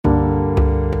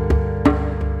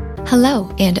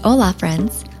Hello and hola,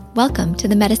 friends. Welcome to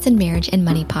the Medicine, Marriage, and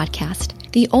Money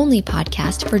podcast, the only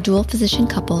podcast for dual physician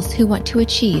couples who want to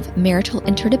achieve marital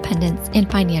interdependence and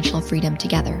financial freedom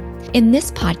together. In this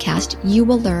podcast, you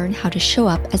will learn how to show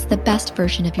up as the best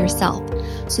version of yourself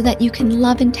so that you can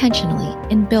love intentionally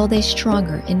and build a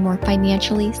stronger and more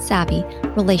financially savvy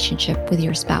relationship with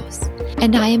your spouse.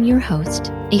 And I am your host,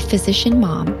 a physician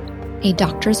mom, a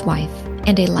doctor's wife,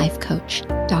 and a life coach,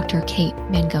 Dr. Kate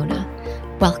Mangona.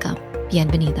 Welcome.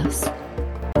 Bienvenidos.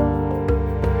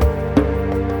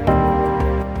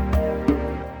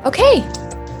 Okay.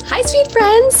 Hi, sweet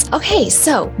friends. Okay,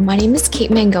 so my name is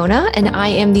Kate Mangona, and I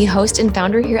am the host and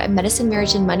founder here at Medicine,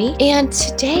 Marriage, and Money. And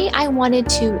today I wanted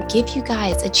to give you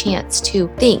guys a chance to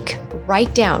think,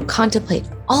 write down, contemplate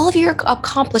all of your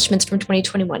accomplishments from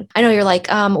 2021. I know you're like,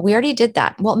 we already did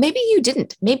that. Well, maybe you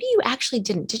didn't. Maybe you actually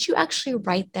didn't. Did you actually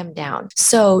write them down?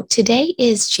 So today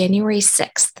is January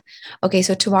 6th. Okay,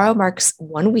 so tomorrow marks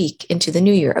 1 week into the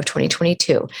new year of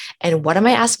 2022. And what am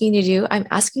I asking you to do? I'm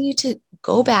asking you to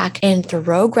go back and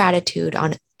throw gratitude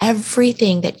on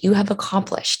everything that you have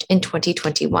accomplished in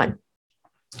 2021.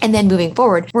 And then moving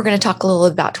forward, we're going to talk a little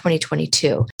about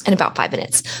 2022 in about 5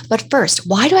 minutes. But first,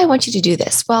 why do I want you to do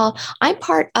this? Well, I'm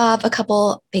part of a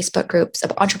couple Facebook groups,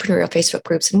 of entrepreneurial Facebook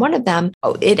groups. And one of them,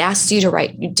 it asks you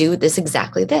to do this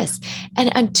exactly this.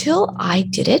 And until I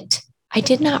did it, I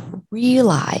did not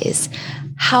realize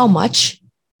how much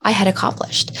I had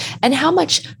accomplished and how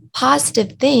much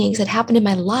positive things had happened in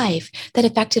my life that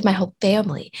affected my whole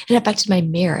family and affected my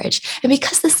marriage. And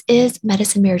because this is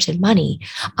Medicine, Marriage, and Money,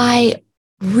 I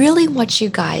really want you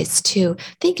guys to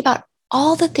think about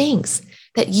all the things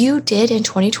that you did in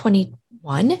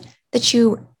 2021 that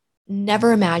you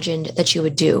never imagined that you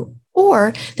would do,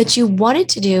 or that you wanted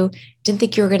to do, didn't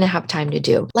think you were going to have time to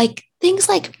do. Like things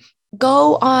like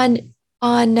go on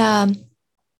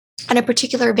a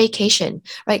particular vacation,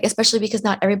 right? Especially because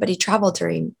not everybody traveled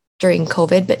during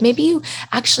COVID, but maybe you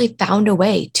actually found a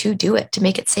way to do it, to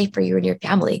make it safe for you and your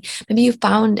family. Maybe you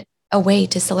found a way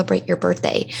to celebrate your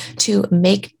birthday, to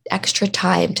make extra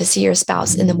time to see your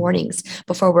spouse in the mornings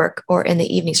before work or in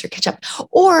the evenings for catch up.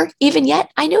 Or even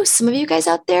yet, I know some of you guys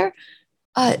out there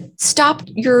stopped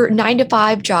your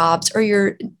 9-to-5 jobs or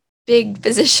your big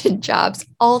physician jobs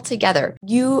altogether.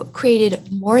 You created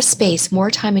more space,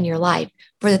 more time in your life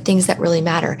for the things that really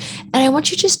matter. And I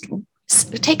want you to just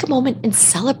take a moment and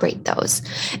celebrate those.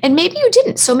 And maybe you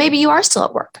didn't. So maybe you are still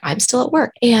at work. I'm still at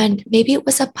work. And maybe it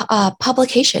was a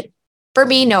publication. For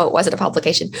me, no, it wasn't a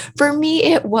publication. For me,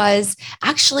 it was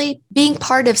actually being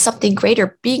part of something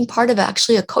greater, being part of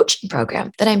actually a coaching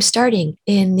program that I'm starting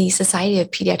in the Society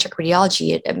of Pediatric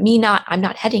Radiology. I'm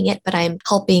not heading it, but I'm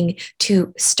helping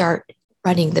to start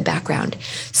running the background.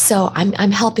 So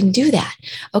I'm helping do that.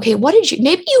 Okay,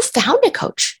 maybe you found a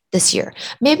coach this year.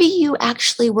 Maybe you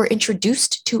actually were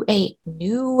introduced to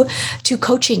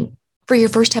coaching for your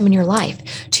first time in your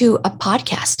life, to a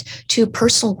podcast, to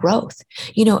personal growth.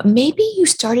 Maybe you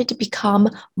started to become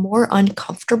more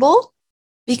uncomfortable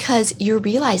because you're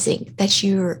realizing that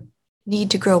you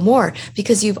need to grow more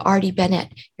because you've already been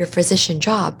at your physician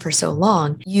job for so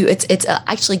long. It's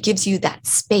actually gives you that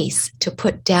space to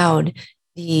put down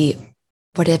the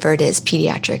whatever it is,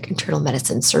 pediatric internal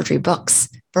medicine surgery books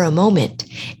for a moment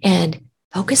and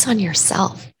focus on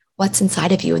yourself. What's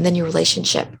inside of you, and then your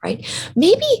relationship, right?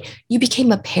 Maybe you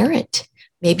became a parent.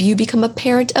 Maybe you become a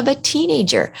parent of a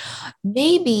teenager.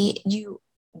 Maybe you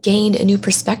gained a new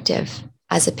perspective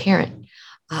as a parent,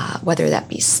 whether that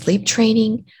be sleep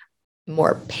training,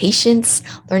 more patience,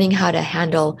 learning how to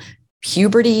handle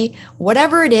puberty,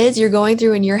 whatever it is you're going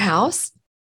through in your house,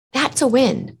 that's a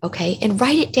win, okay? And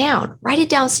write it down. Write it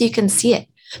down so you can see it.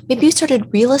 Maybe you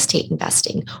started real estate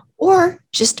investing or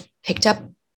just picked up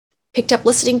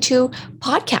listening to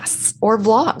podcasts or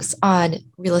vlogs on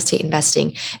real estate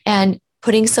investing and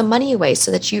putting some money away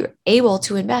so that you're able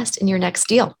to invest in your next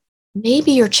deal.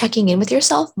 Maybe you're checking in with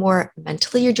yourself more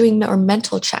mentally. You're doing more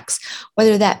mental checks,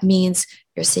 whether that means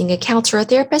you're seeing a counselor or a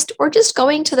therapist or just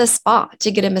going to the spa to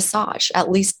get a massage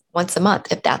at least once a month,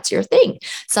 if that's your thing.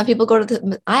 Some people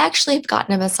I actually have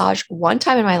gotten a massage one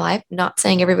time in my life, not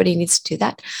saying everybody needs to do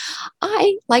that.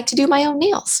 I like to do my own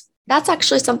nails. That's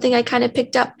actually something I kind of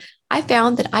picked up. I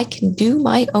found that I can do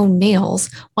my own nails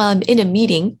while I'm in a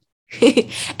meeting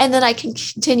and then I can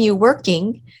continue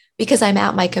working because I'm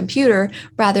at my computer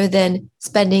rather than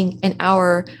spending an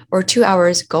hour or 2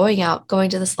 hours going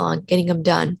to the salon, getting them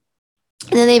done.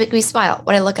 And then they make me smile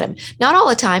when I look at them. Not all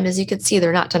the time, as you can see,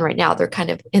 they're not done right now. They're kind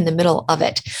of in the middle of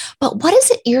it. But what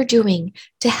is it you're doing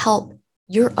to help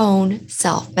your own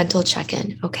self mental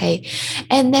check-in? Okay.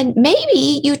 And then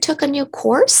maybe you took a new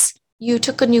course. you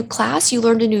took a new class, you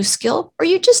learned a new skill, or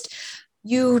you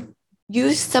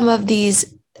use some of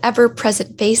these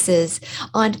ever-present faces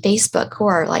on Facebook who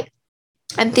are like,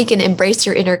 I'm thinking embrace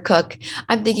your inner cook.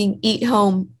 I'm thinking eat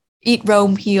home, eat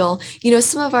Rome, heal.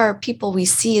 Some of our people we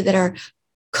see that are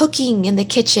cooking in the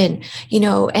kitchen,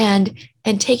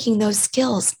 and taking those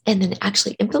skills and then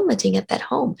actually implementing it at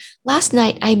home. Last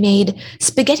night I made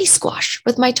spaghetti squash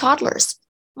with my toddlers.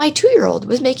 My 2-year-old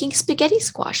was making spaghetti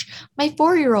squash. My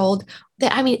 4-year-old,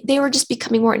 they were just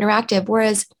becoming more interactive.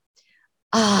 Whereas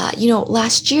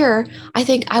last year, I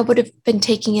think I would have been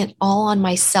taking it all on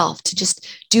myself to just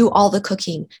do all the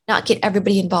cooking, not get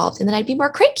everybody involved. And then I'd be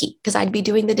more cranky because I'd be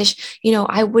doing the dish.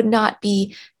 I would not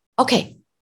be, okay,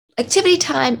 activity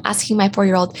time, asking my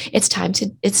 4-year-old, it's time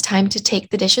to take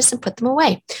the dishes and put them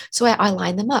away. So I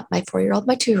line them up, my 4-year-old,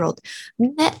 my 2-year-old.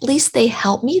 At least they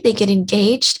help me, they get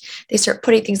engaged, they start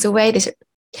putting things away,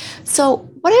 so,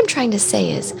 what I'm trying to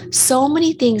say is so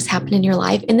many things happen in your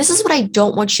life. And this is what I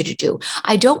don't want you to do.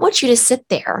 I don't want you to sit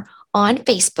there on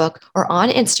Facebook or on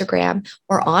Instagram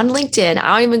or on LinkedIn.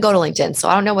 I don't even go to LinkedIn, so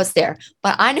I don't know what's there.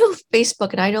 But I know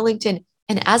Facebook and I know LinkedIn.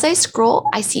 And as I scroll,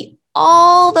 I see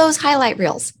all those highlight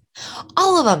reels,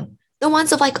 all of them. The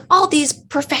ones of like all these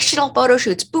professional photo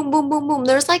shoots, boom, boom, boom, boom.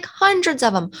 There's like hundreds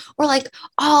of them, or like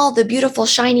all the beautiful,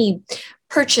 shiny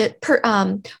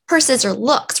purses or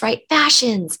looks, right?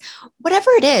 Fashions,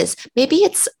 whatever it is. Maybe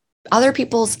it's other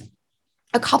people's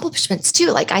accomplishments too.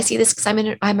 Like I see this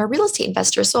because I'm a real estate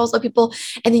investor. So also people,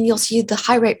 and then you'll see the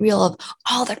highlight reel of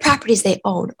all the properties they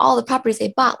own, all the properties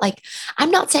they bought. Like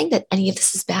I'm not saying that any of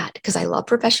this is bad because I love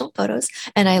professional photos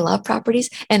and I love properties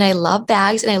and I love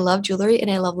bags and I love jewelry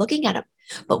and I love looking at them.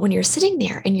 But when you're sitting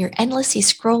there and you're endlessly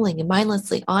scrolling and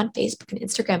mindlessly on Facebook and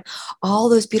Instagram, all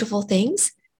those beautiful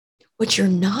things, what you're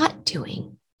not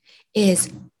doing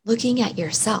is looking at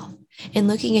yourself and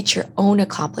looking at your own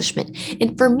accomplishment.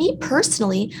 And for me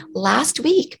personally, last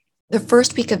week, the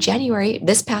first week of January,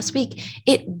 this past week,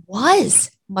 it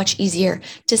was much easier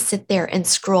to sit there and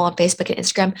scroll on Facebook and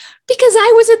Instagram because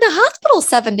I was in the hospital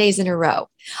 7 days in a row.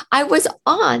 I was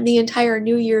on the entire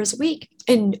New Year's week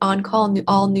and on call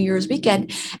all New Year's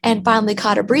weekend and finally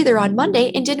caught a breather on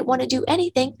Monday and didn't want to do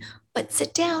anything but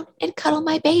sit down and cuddle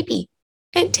my baby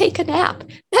and take a nap.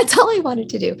 That's all I wanted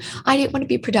to do. I didn't want to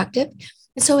be productive.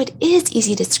 And so it is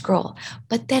easy to scroll.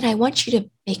 But then I want you to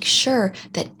make sure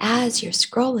that as you're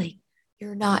scrolling,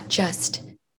 you're not just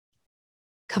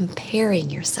comparing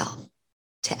yourself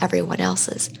to everyone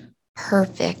else's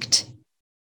perfect,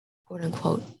 quote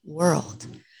unquote, world.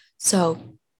 So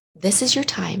this is your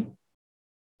time.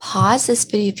 Pause this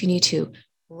video if you need to.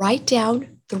 Write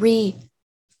down 3,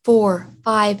 4,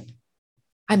 5.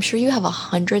 I'm sure you have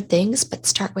 100 things, but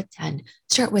start with 10.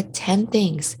 Start with 10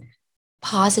 things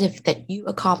positive that you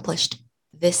accomplished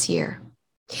this year.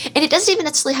 And it doesn't even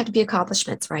necessarily have to be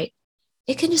accomplishments, right?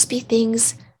 It can just be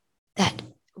things that,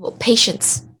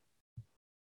 patience.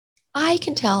 I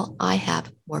can tell I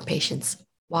have more patience.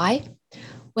 Why?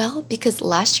 Well, because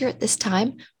last year at this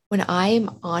time, when I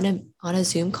am on a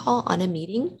Zoom call, on a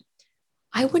meeting,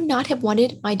 I would not have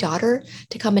wanted my daughter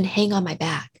to come and hang on my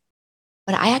back.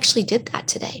 But I actually did that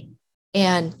today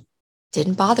and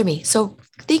didn't bother me. So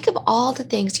think of all the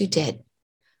things you did.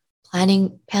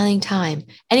 Planning time,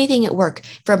 anything at work,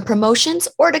 from promotions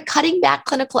or to cutting back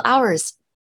clinical hours.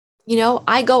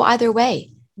 I go either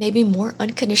way, maybe more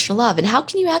unconditional love. And how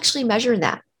can you actually measure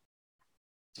that?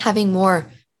 Having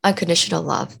more unconditional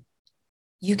love,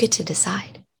 you get to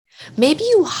decide. Maybe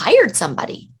you hired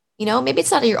somebody, maybe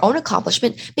it's not your own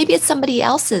accomplishment. Maybe it's somebody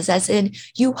else's, as in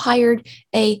you hired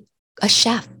a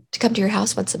chef to come to your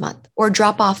house once a month or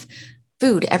drop off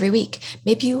food every week.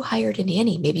 Maybe you hired a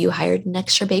nanny. Maybe you hired an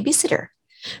extra babysitter.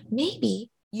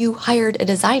 Maybe you hired a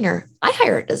designer. I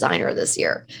hired a designer this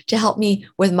year to help me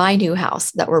with my new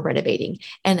house that we're renovating.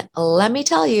 And let me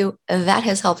tell you, that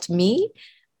has helped me,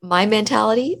 my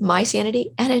mentality, my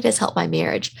sanity, and it has helped my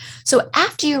marriage. So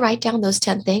after you write down those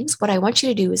 10 things, what I want you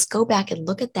to do is go back and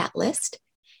look at that list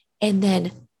and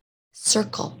then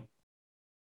circle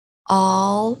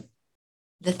all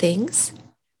the things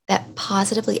that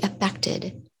positively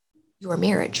affected your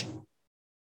marriage.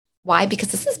 Why? Because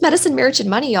this is medicine, marriage, and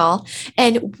money, y'all.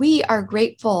 And we are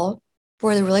grateful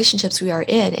for the relationships we are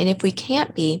in. And if we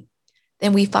can't be,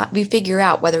 then we figure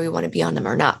out whether we want to be on them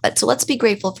or not. But so let's be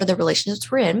grateful for the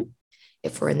relationships we're in.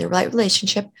 If we're in the right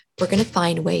relationship, we're going to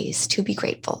find ways to be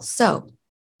grateful. So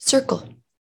circle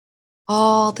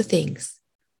all the things.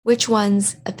 Which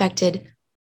ones affected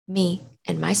me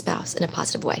and my spouse in a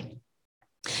positive way?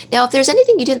 Now, if there's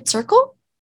anything you didn't circle,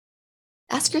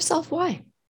 ask yourself why.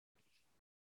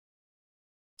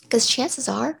 Because chances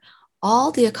are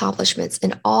all the accomplishments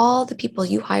and all the people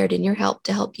you hired in your help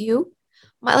to help you.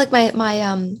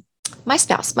 My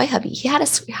spouse, my hubby, he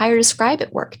hired a scribe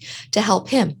at work to help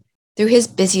him through his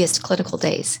busiest clinical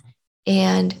days.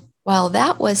 And while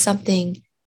that was something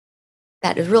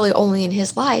that is really only in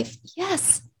his life,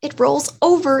 yes, it rolls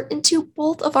over into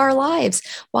both of our lives.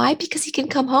 Why? Because he can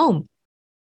come home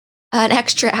an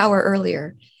extra hour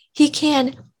earlier. He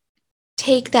can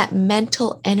take that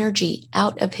mental energy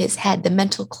out of his head, the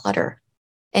mental clutter,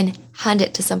 and hand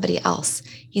it to somebody else.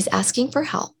 He's asking for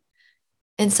help.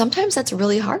 And sometimes that's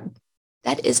really hard.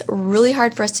 That is really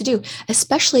hard for us to do,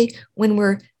 especially when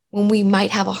we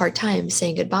might have a hard time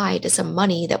saying goodbye to some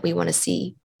money that we want to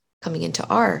see coming into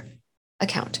our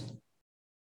account.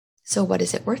 So what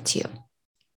is it worth to you?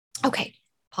 Okay,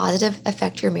 positive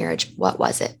affect your marriage. What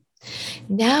was it?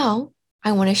 Now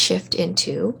I want to shift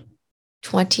into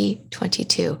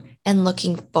 2022 and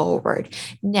looking forward.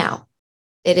 Now,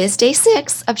 it is day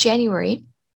 6 of January.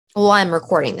 Well, I'm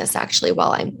recording this actually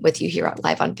while I'm with you here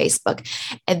live on Facebook.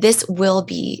 And this will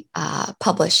be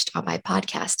published on my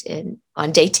podcast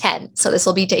on day 10. So this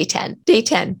will be day 10. Day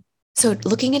 10. So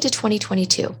looking into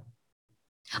 2022,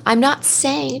 I'm not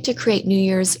saying to create New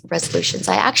Year's resolutions.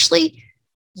 I actually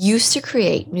used to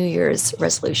create New Year's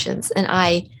resolutions, and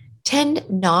I tend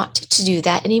not to do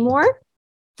that anymore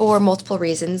for multiple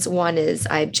reasons. One is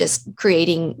I'm just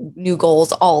creating new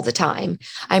goals all the time.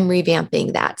 I'm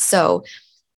revamping that. So,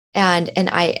 and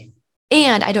I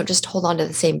don't just hold on to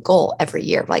the same goal every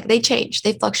year. Like they change,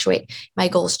 they fluctuate. My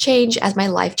goals change as my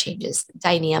life changes,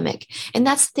 dynamic. And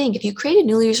that's the thing. If you create a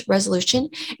New Year's resolution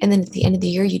and then at the end of the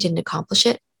year you didn't accomplish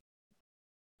it,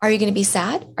 are you going to be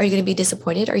sad? Are you going to be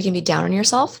disappointed? Are you going to be down on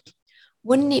yourself?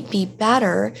 Wouldn't it be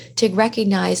better to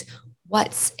recognize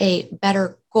what's a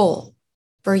better goal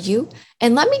for you?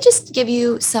 And let me just give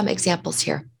you some examples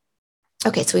here.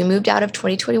 Okay, so we moved out of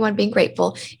 2021 being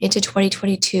grateful into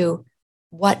 2022,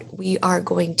 what we are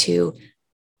going to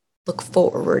look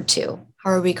forward to.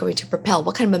 How are we going to propel?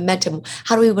 What kind of momentum?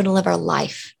 How do we want to live our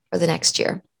life for the next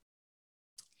year?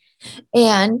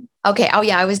 And okay, oh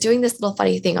yeah, I was doing this little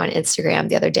funny thing on Instagram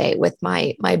the other day with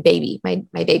my baby, my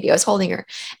baby. I was holding her,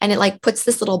 and it like puts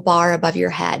this little bar above your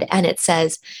head, and it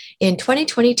says, "In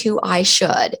 2022, I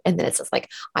should," and then it says like,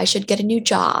 "I should get a new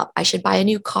job, I should buy a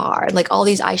new car," and like all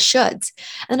these I shoulds.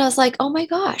 And I was like, oh my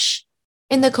gosh,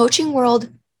 in the coaching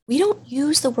world, we don't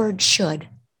use the word should.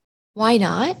 Why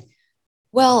not?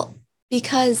 Well,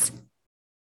 because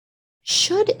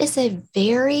should is a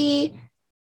very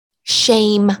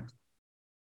shame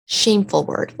shameful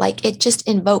word. Like it just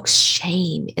invokes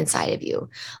shame inside of you.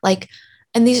 Like,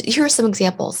 and here are some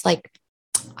examples. Like,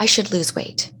 I should lose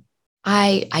weight.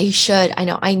 I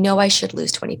know I should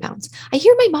lose 20 pounds. I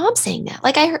hear my mom saying that.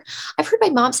 I've heard my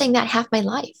mom saying that half my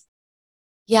life.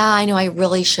 Yeah, I know I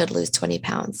really should lose 20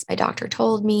 pounds. My doctor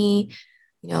told me,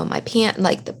 my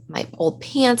old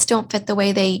pants don't fit the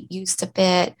way they used to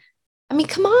fit. I mean,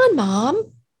 come on,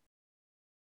 mom.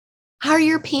 How are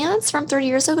your pants from 30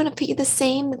 years ago going to fit you the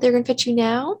same that they're going to fit you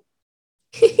now?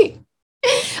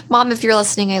 Mom, if you're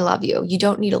listening, I love you. You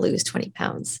don't need to lose 20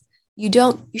 pounds. You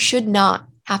should not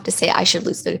have to say, I should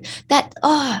lose 30.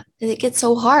 It gets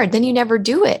so hard. Then you never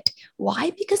do it.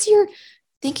 Why? Because you're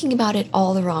thinking about it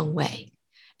all the wrong way.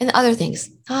 And the other things,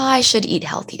 I should eat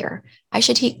healthier. I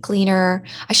should eat cleaner.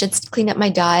 I should clean up my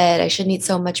diet. I shouldn't eat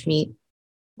so much meat.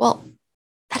 Well,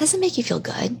 that doesn't make you feel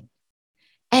good.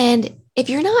 And if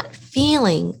you're not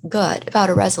feeling good about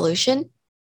a resolution,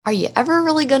 are you ever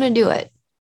really going to do it?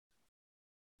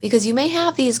 Because you may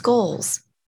have these goals,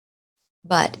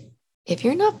 but if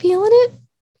you're not feeling it,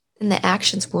 then the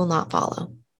actions will not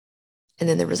follow. And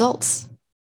then the results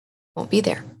won't be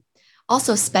there.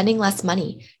 Also, spending less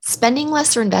money, spending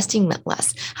less or investing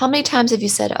less. How many times have you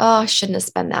said, oh, I shouldn't have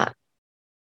spent that?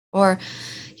 Or,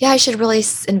 yeah, I should really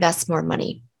invest more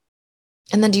money.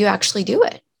 And then do you actually do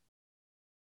it?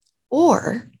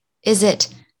 Or is it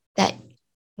that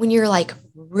when you're like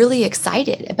really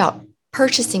excited about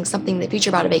purchasing something in the future,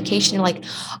 about a vacation, you're like,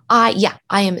 I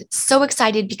am so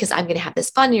excited because I'm going to have this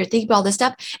fun. And you're thinking about all this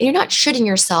stuff and you're not shitting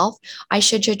yourself. I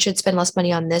should spend less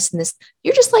money on this and this.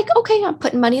 You're just like, okay, I'm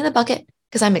putting money in the bucket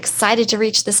because I'm excited to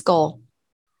reach this goal,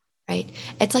 right?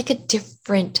 It's like a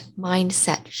different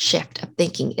mindset shift of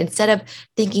thinking. Instead of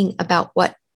thinking about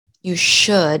what you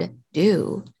should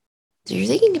do, you're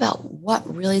thinking about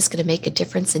what really is going to make a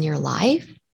difference in your life,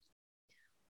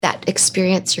 that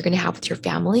experience you're going to have with your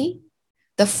family,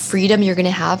 the freedom you're going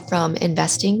to have from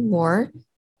investing more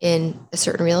in a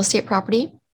certain real estate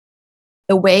property,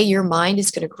 the way your mind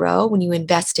is going to grow when you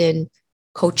invest in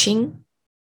coaching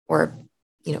or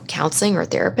counseling or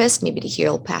therapist, maybe to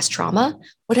heal past trauma,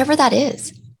 whatever that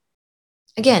is.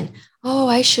 Again, oh,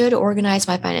 I should organize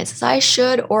my finances. I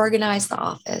should organize the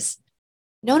office.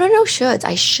 No, no, no, shoulds.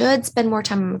 I should spend more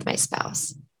time with my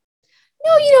spouse.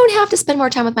 No, you don't have to spend more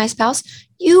time with my spouse.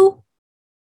 You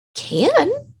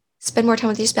can spend more time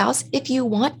with your spouse if you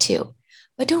want to,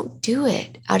 but don't do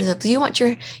it out of the, do you want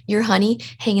your honey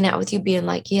hanging out with you being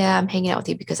like, yeah, I'm hanging out with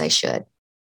you because I should?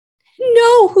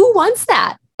 No, who wants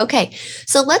that? Okay,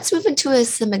 so let's move into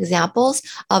some examples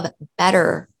of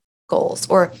better goals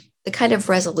or the kind of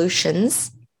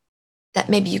resolutions that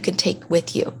maybe you can take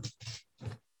with you.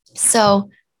 So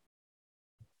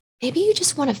maybe you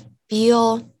just want to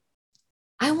feel,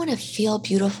 I want to feel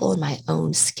beautiful in my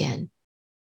own skin.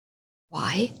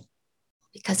 Why?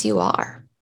 Because you are.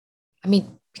 I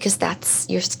mean, because that's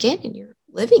your skin and you're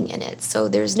living in it. So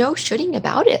there's no shooting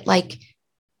about it. Like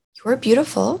you're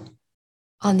beautiful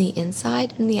on the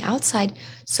inside and the outside.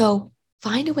 So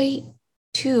find a way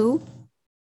to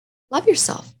love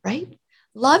yourself, right?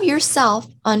 Love yourself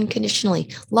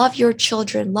unconditionally. Love your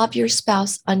children, love your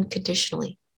spouse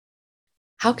unconditionally.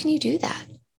 How can you do that?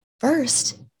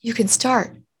 First, you can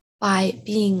start by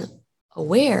being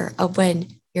aware of when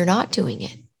you're not doing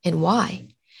it and why,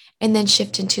 and then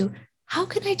shift into how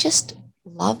can I just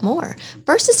love more?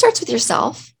 First, it starts with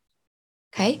yourself.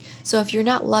 Okay. So if you're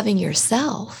not loving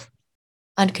yourself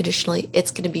unconditionally,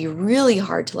 it's going to be really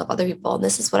hard to love other people. And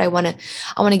this is what I want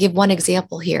to give one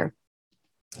example here.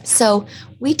 So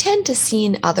we tend to see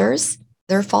in others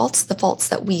their faults, the faults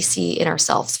that we see in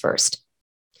ourselves first.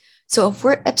 So if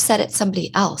we're upset at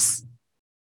somebody else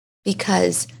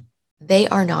because they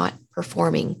are not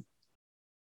performing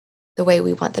the way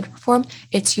we want them to perform,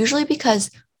 it's usually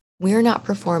because we're not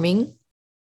performing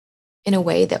in a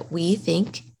way that we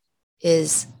think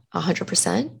is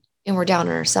 100% and we're down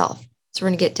on ourselves. So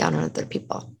we're going to get down on other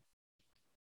people.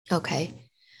 Okay.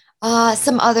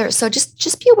 So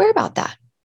just be aware about that.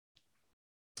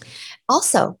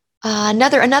 Also,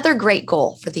 another great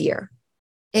goal for the year.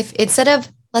 If instead of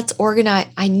let's organize,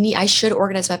 I should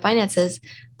organize my finances,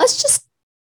 let's just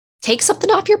take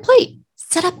something off your plate.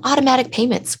 Set up automatic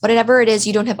payments, whatever it is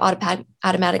you don't have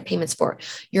automatic payments for.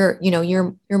 Your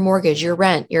mortgage, your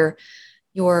rent,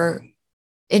 your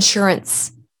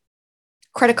insurance,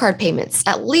 credit card payments,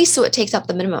 at least so it takes up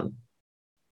the minimum,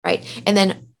 right? And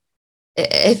then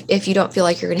if you don't feel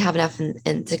like you're going to have enough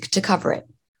and to cover it,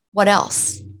 what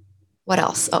else? What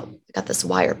else? Oh, I got this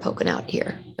wire poking out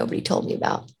here. Nobody told me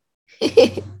about.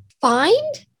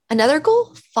 Find another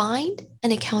goal, find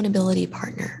an accountability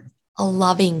partner, a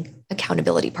loving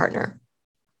accountability partner.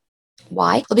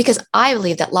 Why? Well, because I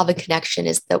believe that love and connection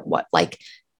is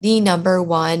the number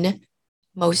one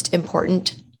most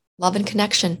important. Love and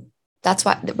connection. That's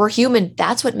why we're human.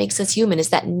 That's what makes us human, is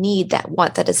that need, that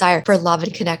want, that desire for love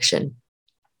and connection.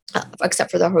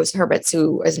 Except for the host Herberts,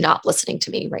 who is not listening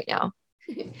to me right now.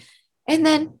 And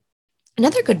then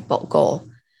another good goal,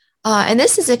 and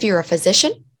this is if you're a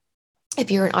physician, if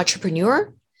you're an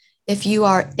entrepreneur, if you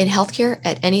are in healthcare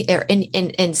at any or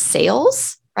in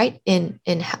sales, right? In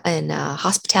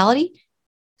hospitality,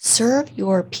 serve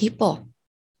your people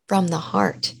from the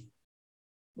heart.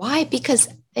 Why? Because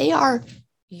they are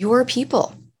your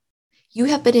people. You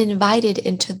have been invited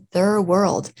into their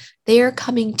world. They are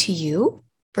coming to you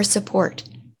for support.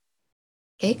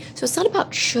 Okay. So it's not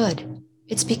about should,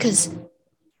 it's because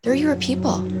they're your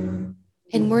people.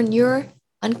 And when you're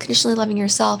unconditionally loving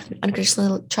yourself and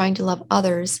unconditionally trying to love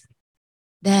others,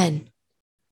 then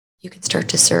you can start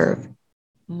to serve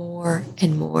more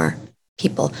and more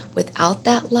people. Without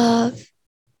that love,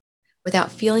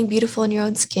 without feeling beautiful in your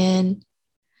own skin,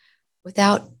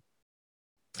 without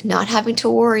not having to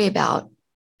worry about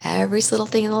every little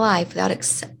thing in life,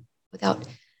 without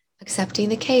accepting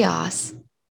the chaos,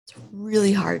 it's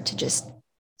really hard to just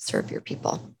serve your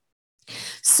people.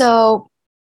 So,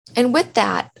 and with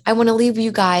that, I want to leave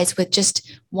you guys with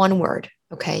just one word,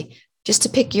 okay? Just to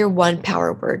pick your one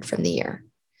power word from the year.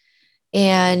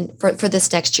 And for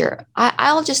this next year,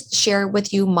 I'll just share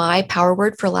with you my power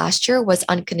word for last year was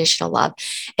unconditional love.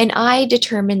 And I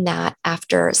determined that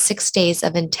after 6 days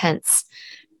of intense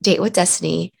Date with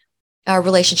Destiny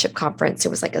relationship conference. It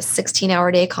was like a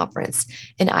 16-hour day conference.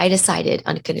 And I decided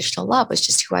unconditional love was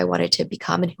just who I wanted to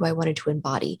become and who I wanted to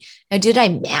embody. Now, did I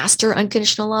master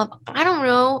unconditional love? I don't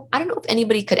know. I don't know if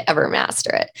anybody could ever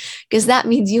master it, because that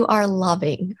means you are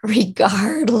loving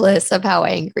regardless of how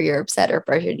angry or upset or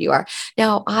frustrated you are.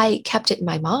 Now, I kept it in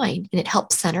my mind and it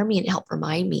helped center me and it helped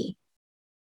remind me.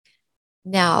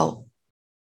 Now,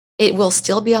 it will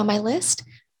still be on my list,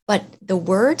 but the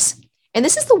words, and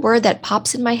this is the word that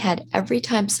pops in my head every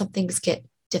time some things get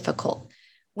difficult.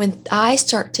 When I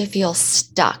start to feel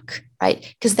stuck,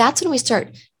 right? Because that's when we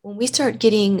start when we start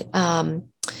getting,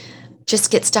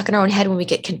 just get stuck in our own head, when we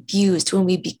get confused, when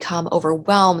we become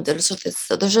overwhelmed,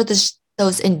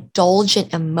 those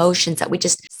indulgent emotions that we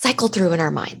just cycle through in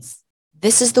our minds.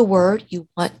 This is the word you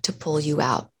want to pull you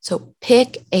out. So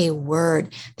pick a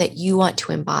word that you want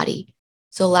to embody.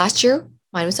 So last year,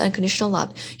 mine was unconditional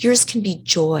love. Yours can be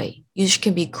joy. Yours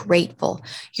can be grateful.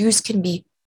 Yours can be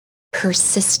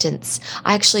persistence.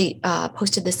 I actually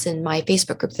posted this in my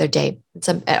Facebook group the other day.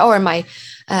 Some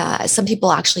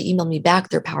people actually emailed me back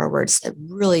their power words. That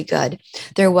really good.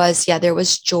 There was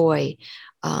joy,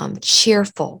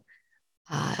 cheerful,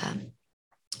 uh,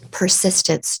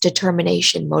 persistence,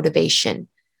 determination, motivation.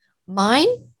 Mine,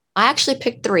 I actually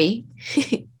picked three.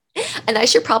 And I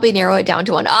should probably narrow it down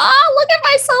to one. Look at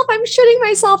myself. I'm shooting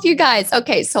myself, you guys.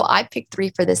 Okay, so I picked three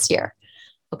for this year.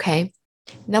 Okay.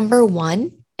 Number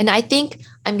one, and I think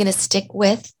I'm going to stick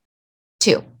with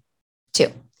two,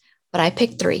 but I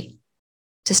picked three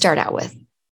to start out with.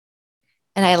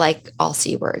 And I like all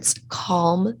C words: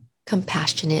 calm,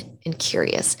 compassionate, and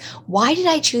curious. Why did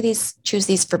I choose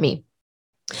these for me?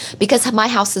 Because my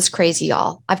house is crazy,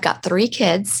 y'all. I've got three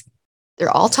kids.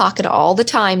 They're all talking all the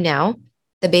time now.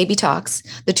 The baby talks.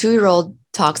 The 2-year-old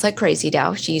talks like crazy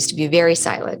now. She used to be very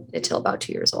silent until about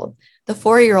 2 years old. The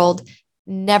 4-year-old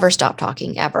never stopped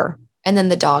talking ever. And then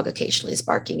the dog occasionally is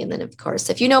barking. And then, of course,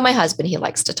 if you know my husband, he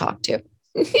likes to talk too.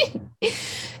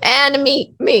 And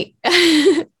me.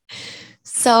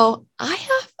 So I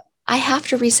have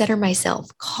to recenter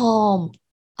myself, calm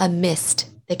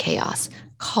amidst the chaos,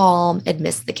 calm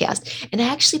amidst the chaos. And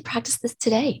I actually practiced this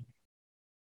today.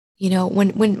 You know,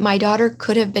 when my daughter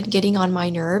could have been getting on my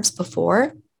nerves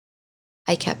before,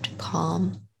 I kept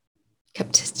calm,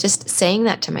 kept just saying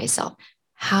that to myself.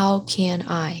 How can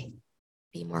I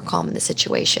be more calm in the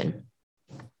situation?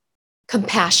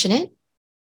 Compassionate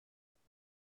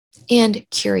and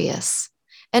curious.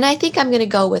 And I think I'm going to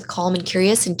go with calm and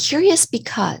curious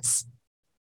because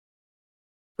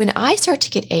when I start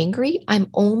to get angry, I'm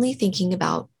only thinking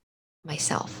about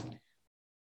myself.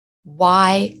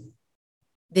 Why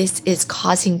this is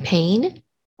causing pain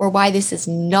or why this is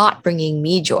not bringing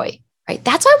me joy, right?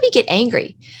 That's why we get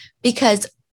angry, because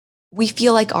we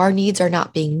feel like our needs are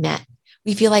not being met.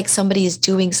 We feel like somebody is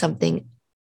doing something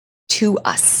to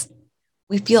us.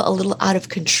 We feel a little out of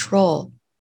control,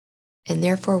 and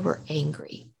therefore we're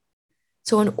angry.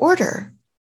 So in order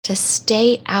to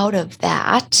stay out of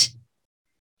that,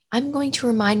 I'm going to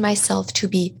remind myself to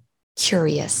be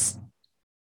curious.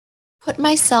 Put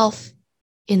myself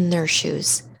in their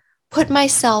shoes. Put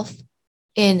myself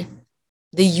in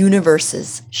the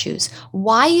universe's shoes.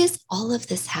 Why is all of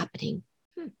this happening?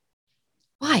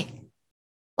 Why?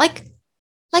 Like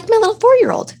my little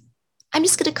 4-year-old. I'm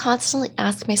just going to constantly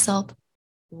ask myself,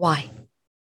 why?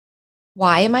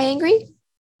 Why am I angry?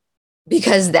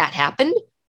 Because that happened.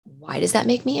 Why does that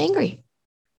make me angry?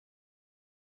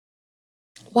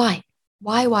 Why?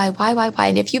 Why?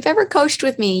 And if you've ever coached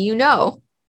with me, you know,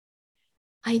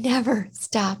 I never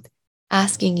stop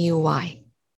asking you why,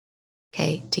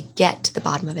 okay, to get to the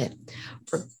bottom of it,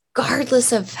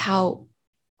 regardless of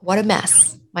what a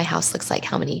mess my house looks like,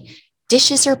 how many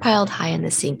dishes are piled high in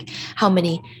the sink, how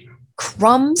many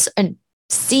crumbs and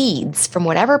seeds from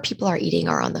whatever people are eating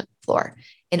are on the floor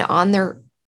and on their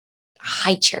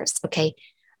high chairs, okay?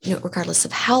 You know, regardless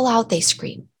of how loud they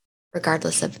scream,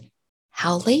 regardless of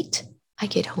how late I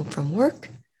get home from work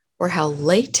or how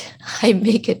late I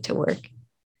make it to work,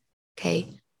 okay?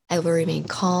 I will remain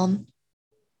calm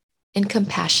and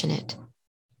compassionate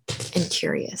and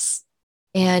curious.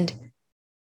 And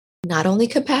not only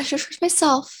compassionate towards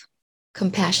myself,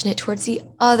 compassionate towards the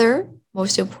other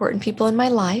most important people in my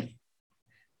life,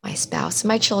 my spouse and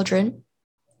my children,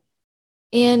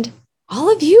 and all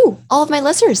of you, all of my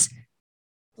listeners.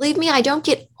 Believe me, I don't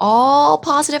get all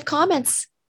positive comments.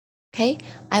 Okay.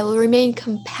 I will remain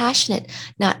compassionate,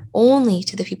 not only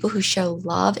to the people who show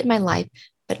love in my life,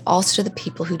 but also to the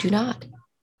people who do not.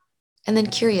 And then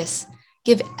curious,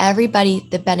 give everybody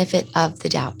the benefit of the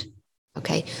doubt.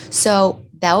 Okay. So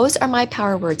those are my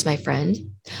power words, my friend.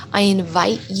 I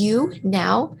invite you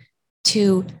now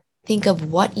to think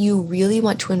of what you really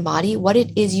want to embody, what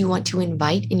it is you want to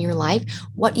invite in your life,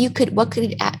 what could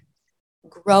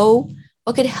grow,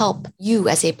 what could help you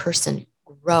as a person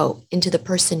grow into the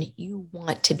person you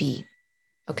want to be.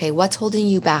 Okay, what's holding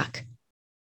you back?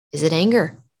 Is it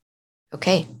anger?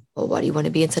 Okay, well, what do you want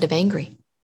to be instead of angry?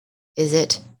 Is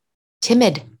it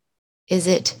timid? Is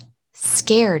it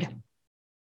scared?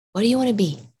 What do you want to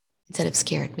be instead of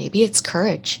scared? Maybe it's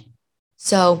courage.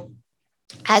 So,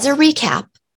 as a recap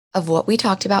of what we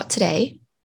talked about today,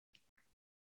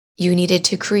 you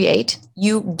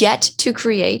get to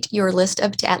create your list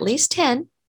of at least 10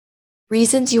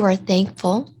 reasons you are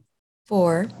thankful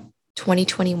for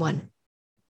 2021.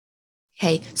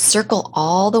 Okay, circle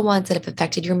all the ones that have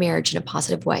affected your marriage in a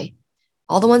positive way.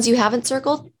 All the ones you haven't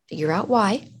circled, figure out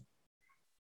why.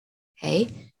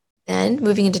 Okay, then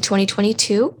moving into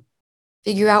 2022,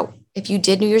 figure out if you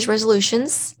did New Year's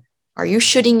resolutions, are you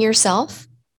shooting yourself?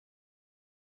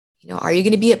 Are you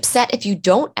going to be upset if you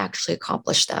don't actually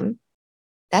accomplish them?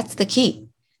 That's the key.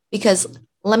 Because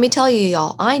let me tell you,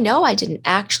 y'all, I know I didn't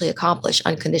actually accomplish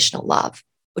unconditional love,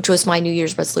 which was my New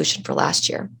Year's resolution for last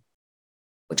year,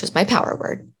 which was my power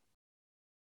word.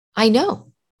 I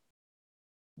know.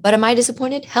 But am I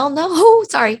disappointed? Hell no. Oh,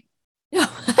 sorry. No,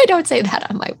 I don't say that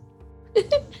on my...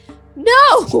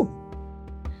 No.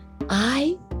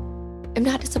 I am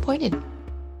not disappointed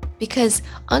because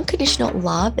unconditional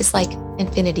love is like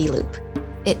infinity loop.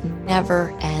 It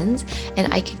never ends,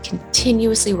 and I can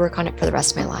continuously work on it for the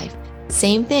rest of my life.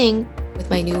 Same thing with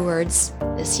my new words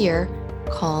this year: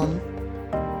 calm,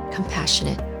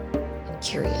 compassionate, and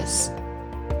curious.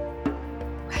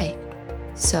 Okay,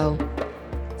 so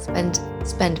spend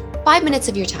 5 minutes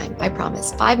of your time. I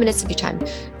promise. 5 minutes of your time.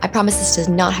 I promise this does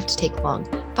not have to take long.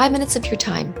 5 minutes of your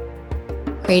time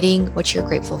creating what you're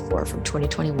grateful for from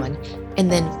 2021,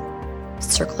 and then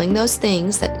circling those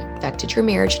things that affected your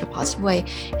marriage in a positive way,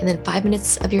 and then 5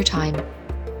 minutes of your time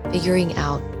figuring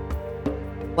out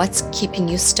what's keeping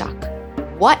you stuck.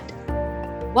 What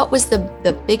was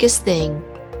the biggest thing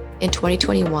in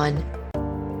 2021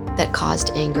 that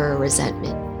caused anger or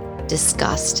resentment,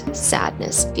 disgust,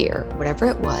 sadness, fear, whatever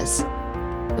it was,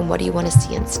 and what do you want to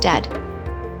see instead?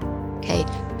 Okay,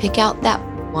 pick out that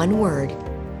one word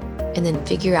and then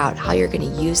figure out how you're going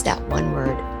to use that one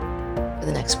word for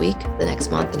the next week, the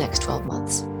next month, the next 12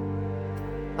 months.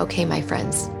 Okay, my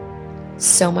friends,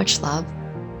 so much love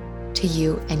to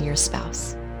you and your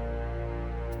spouse.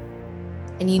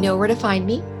 And you know where to find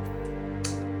me.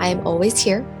 I am always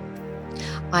here.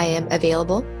 I am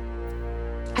available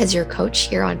as your coach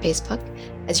here on Facebook,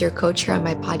 as your coach here on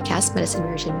my podcast, Medicine,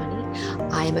 Marriage, and Money.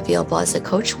 I am available as a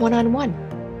coach one-on-one.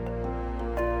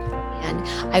 And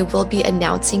I will be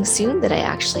announcing soon that I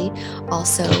actually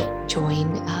also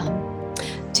join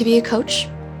to be a coach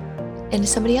in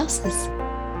somebody else's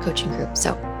coaching group.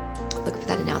 So look for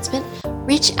that announcement.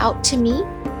 Reach out to me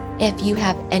if you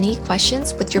have any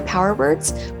questions with your power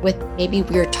words, with maybe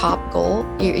your top goal,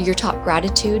 your top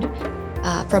gratitude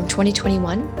from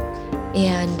 2021.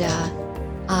 And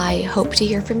I hope to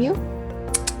hear from you.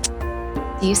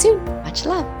 See you soon. Much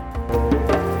love.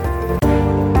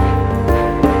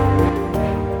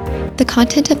 The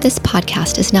content of this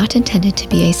podcast is not intended to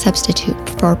be a substitute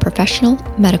for professional,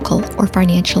 medical, or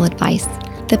financial advice.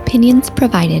 The opinions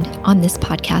provided on this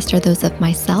podcast are those of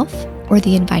myself or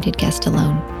the invited guest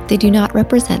alone. They do not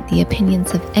represent the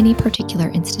opinions of any particular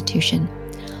institution.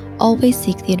 Always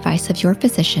seek the advice of your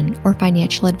physician or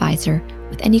financial advisor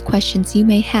with any questions you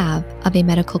may have of a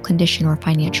medical condition or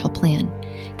financial plan.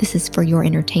 This is for your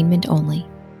entertainment only.